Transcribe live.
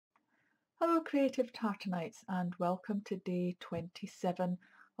Hello creative Tartanites and welcome to day 27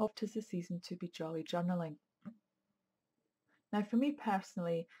 of 'Tis the Season to Be Jolly Journaling. Now for me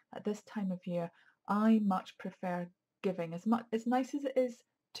personally, at this time of year, I much prefer giving. As nice as it is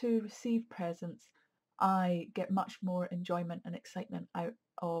to receive presents, I get much more enjoyment and excitement out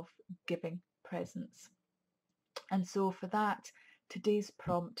of giving presents. And so for that, today's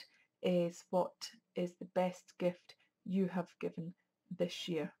prompt is, what is the best gift you have given this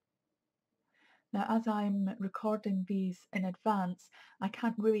year? Now, as I'm recording these in advance, I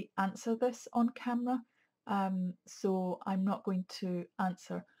can't really answer this on camera, so I'm not going to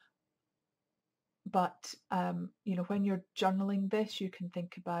answer. But, when you're journaling this, you can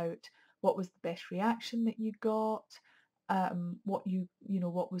think about what was the best reaction that you got, what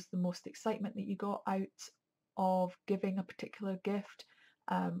what was the most excitement that you got out of giving a particular gift.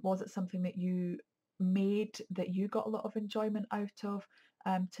 Was it something that you made that you got a lot of enjoyment out of,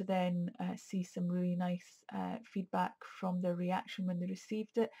 to then see some really nice feedback from their reaction when they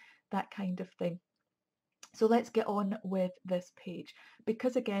received it, that kind of thing. So let's get on with this page.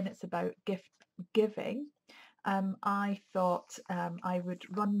 Because again it's about gift giving, I thought I would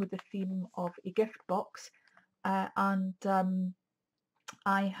run with the theme of a gift box, and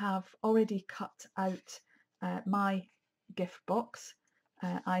I have already cut out my gift box.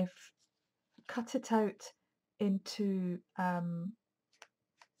 I've cut it out into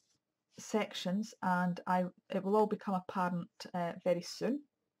sections, and it will all become apparent very soon.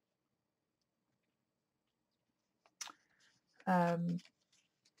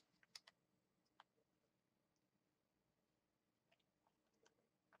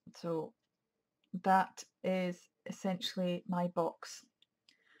 So that is essentially my box.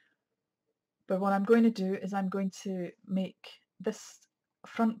 But what I'm going to do is I'm going to make this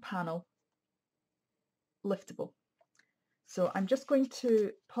front panel liftable. So I'm just going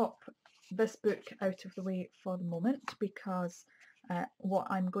to pop this book out of the way for the moment, because what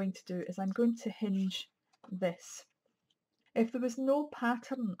I'm going to do is I'm going to hinge this. If there was no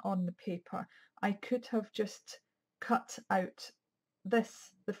pattern on the paper, I could have just cut out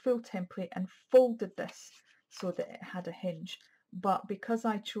this, the full template, and folded this so that it had a hinge. But because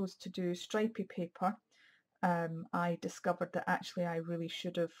I chose to do stripy paper, I discovered that actually I really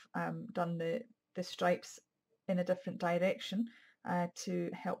should have done the stripes in a different direction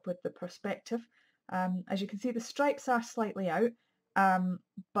to help with the perspective. As you can see, the stripes are slightly out,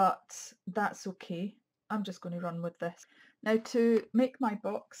 but that's okay. I'm just going to run with this. Now, to make my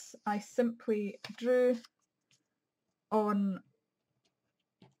box, I simply drew on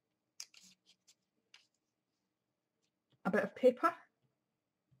a bit of paper.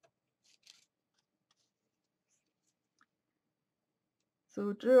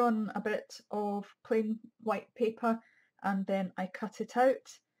 So drew on a bit of plain white paper, and then I cut it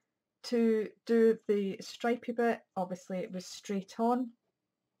out. To do the stripy bit, obviously it was straight on.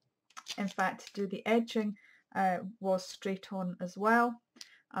 In fact, to do the edging was straight on as well,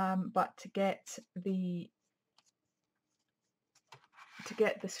 but to get the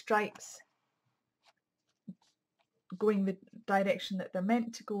stripes going the direction that they're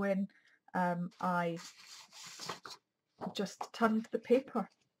meant to go in, I just turned the paper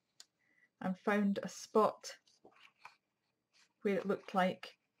and found a spot where it looked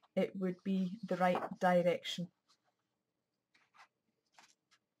like it would be the right direction.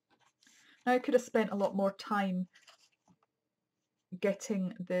 Now, I could have spent a lot more time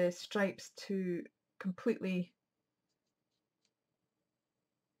getting the stripes to completely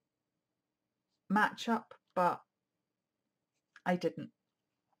match up, but I didn't.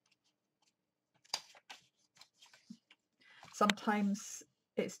 Sometimes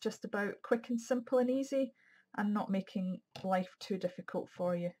it's just about quick and simple and easy, and not making life too difficult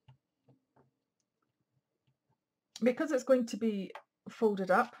for you. Because it's going to be folded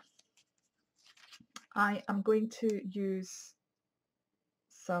up, I am going to use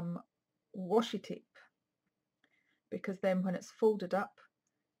some washi tape, because then when it's folded up,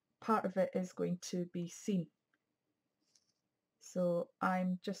 part of it is going to be seen. So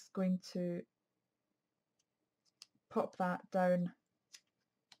I'm just going to pop that down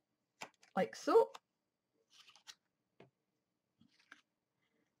like so,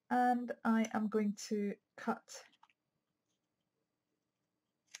 and I am going to cut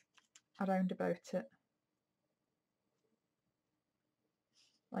around about it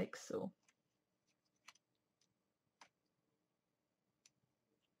like so.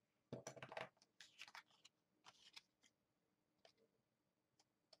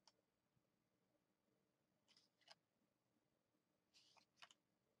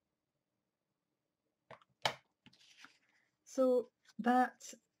 So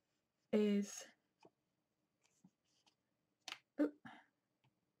that is, oop,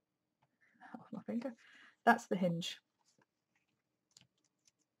 off my finger, that's the hinge.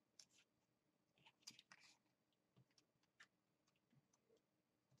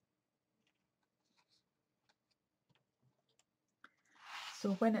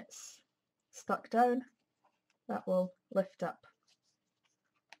 So when it's stuck down, that will lift up.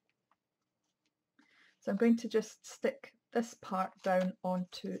 So I'm going to just stick this part down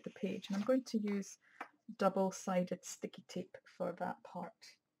onto the page, and I'm going to use double-sided sticky tape for that part.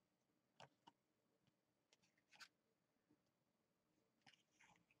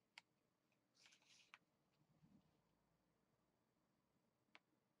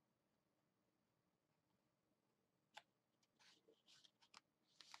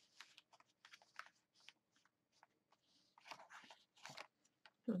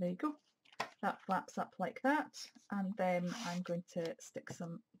 So there you go. That flaps up like that, and then I'm going to stick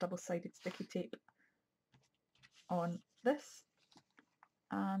some double-sided sticky tape on this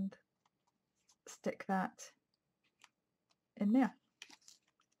and stick that in there.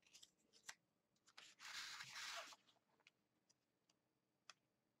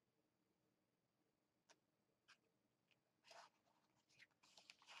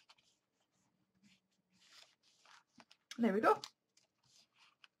 There we go.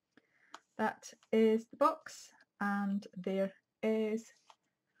 That is the box, and there is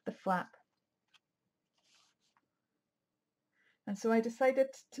the flap. And so I decided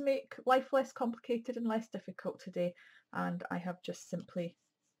to make life less complicated and less difficult today, and I have just simply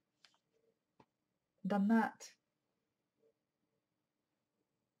done that.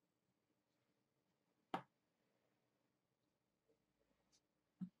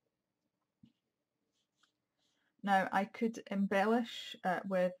 Now I could embellish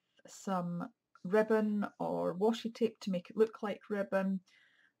with some ribbon or washi tape to make it look like ribbon.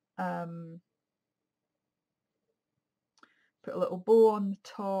 Put a little bow on the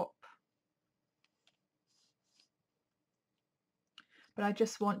top. But I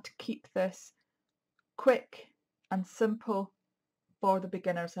just want to keep this quick and simple for the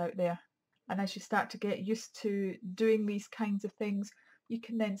beginners out there. And as you start to get used to doing these kinds of things, you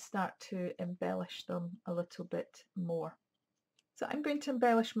can then start to embellish them a little bit more. So I'm going to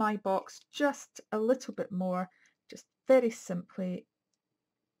embellish my box just a little bit more, just very simply.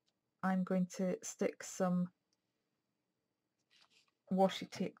 I'm going to stick some washi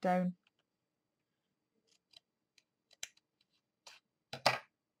tape down.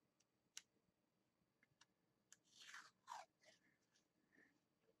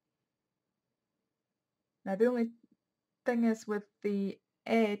 Now the only thing is with the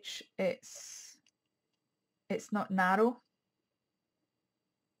edge, it's not narrow.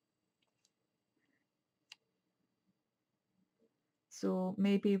 So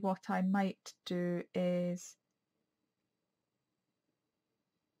maybe what I might do is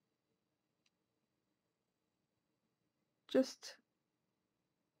just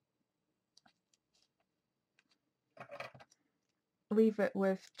leave it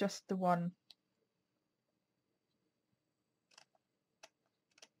with just the one.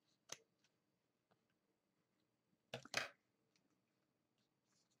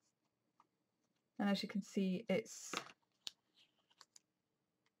 And as you can see, it's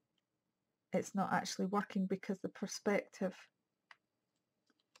not actually working because the perspective.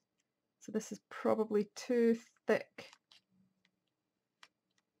 So this is probably too thick.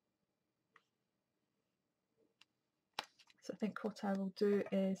 So I think what I will do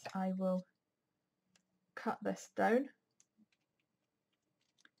is I will cut this down.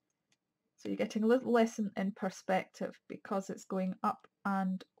 So you're getting a little less in perspective because it's going up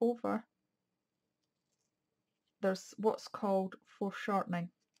and over. There's what's called foreshortening.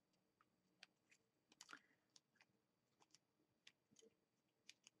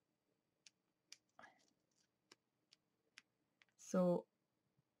 So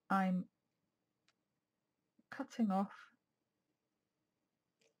I'm cutting off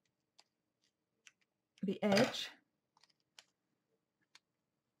the edge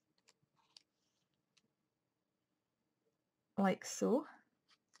like so.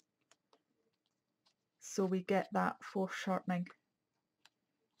 So we get that foreshortening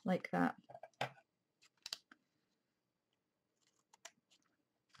like that.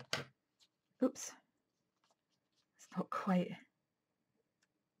 Oops, it's not quite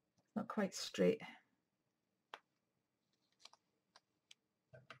straight.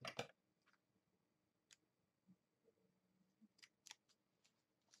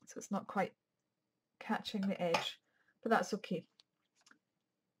 So it's not quite catching the edge, but that's okay.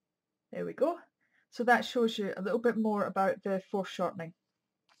 There we go. So that shows you a little bit more about the foreshortening.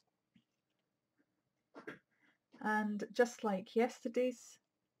 And just like yesterday's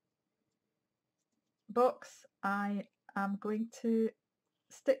box, I am going to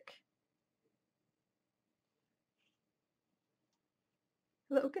stick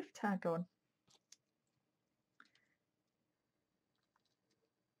a little gift tag on.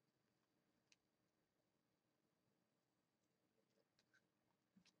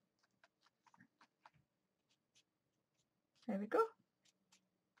 There we go.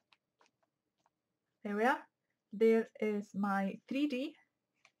 There we are. There is my 3D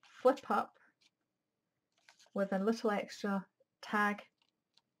flip up with a little extra tag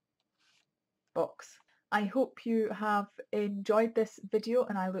box. I hope you have enjoyed this video,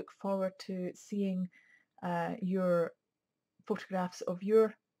 and I look forward to seeing your photographs of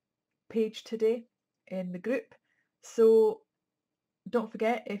your page today in the group. So don't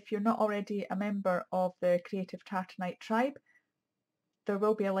forget, if you're not already a member of the Creative Tartanite tribe, there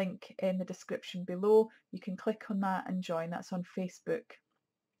will be a link in the description below. You can click on that and join. That's on Facebook.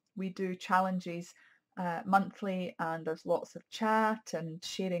 We do challenges monthly, and there's lots of chat and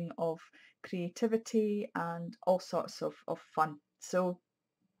sharing of creativity and all sorts of fun. So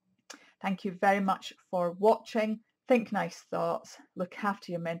thank you very much for watching. Think nice thoughts, look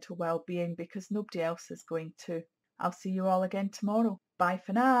after your mental well-being, because nobody else is going to. I'll see you all again tomorrow. Bye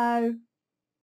for now.